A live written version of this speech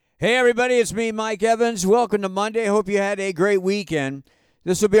Hey, everybody, it's me, Mike Evans. Welcome to Monday. Hope you had a great weekend.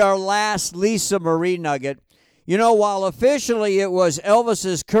 This will be our last Lisa Marie nugget. You know, while officially it was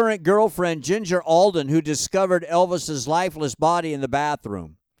Elvis's current girlfriend, Ginger Alden, who discovered Elvis's lifeless body in the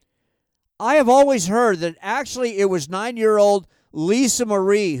bathroom, I have always heard that actually it was 9-year-old Lisa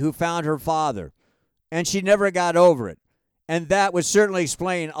Marie who found her father, and she never got over it. And that would certainly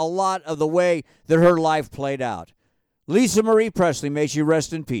explain a lot of the way that her life played out. Lisa Marie Presley, may she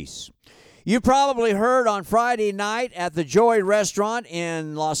rest in peace. You probably heard on Friday night at the Joy restaurant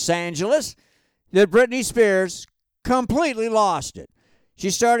in Los Angeles that Britney Spears completely lost it. She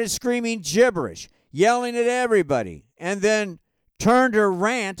started screaming gibberish, yelling at everybody, and then turned her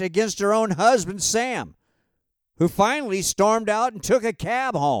rant against her own husband, Sam, who finally stormed out and took a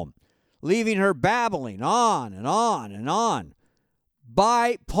cab home, leaving her babbling on and on and on.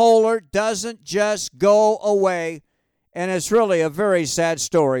 Bipolar doesn't just go away. And it's really a very sad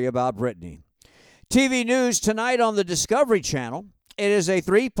story about Britney. TV news tonight on the Discovery Channel. It is a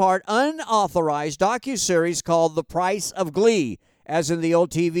 3-part unauthorized docuseries called The Price of Glee, as in the old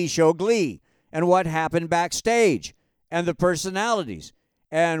TV show Glee, and what happened backstage, and the personalities,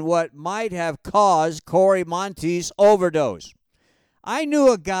 and what might have caused Corey Monteith's overdose. I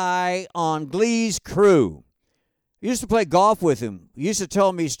knew a guy on Glee's crew. I used to play golf with him. He used to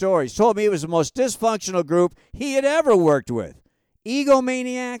tell me stories. Told me it was the most dysfunctional group he had ever worked with.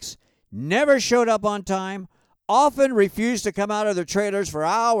 Egomaniacs, never showed up on time, often refused to come out of their trailers for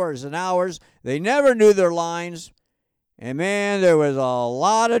hours and hours. They never knew their lines. And man, there was a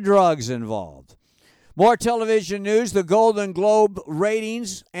lot of drugs involved. More television news. The Golden Globe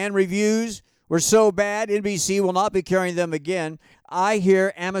ratings and reviews were so bad, NBC will not be carrying them again. I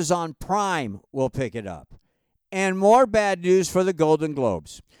hear Amazon Prime will pick it up. And more bad news for the Golden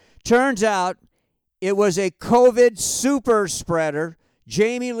Globes. Turns out it was a COVID super spreader,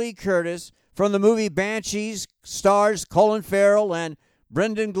 Jamie Lee Curtis, from the movie Banshees, stars Colin Farrell and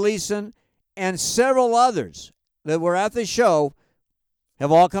Brendan Gleeson, and several others that were at the show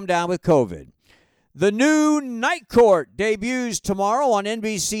have all come down with COVID. The new Night Court debuts tomorrow on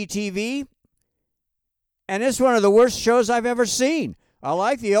NBC TV, and it's one of the worst shows I've ever seen. I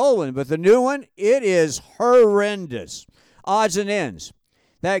like the old one, but the new one, it is horrendous. Odds and ends.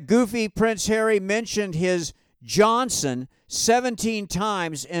 That goofy Prince Harry mentioned his Johnson 17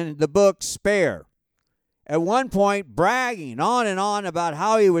 times in the book Spare. At one point, bragging on and on about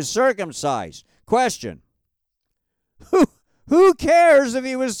how he was circumcised. Question. Who cares if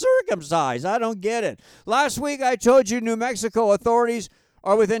he was circumcised? I don't get it. Last week, I told you New Mexico authorities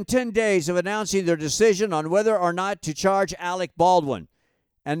are within 10 days of announcing their decision on whether or not to charge Alec Baldwin.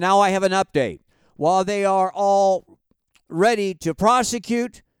 And now I have an update. While they are all ready to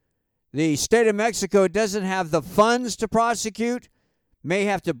prosecute, the state of Mexico doesn't have the funds to prosecute, may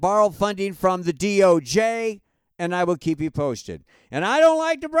have to borrow funding from the DOJ, and I will keep you posted. And I don't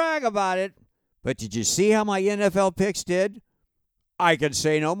like to brag about it, but did you see how my NFL picks did? I can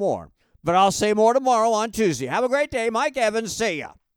say no more, but I'll say more tomorrow on Tuesday. Have a great day. Mike Evans, see ya.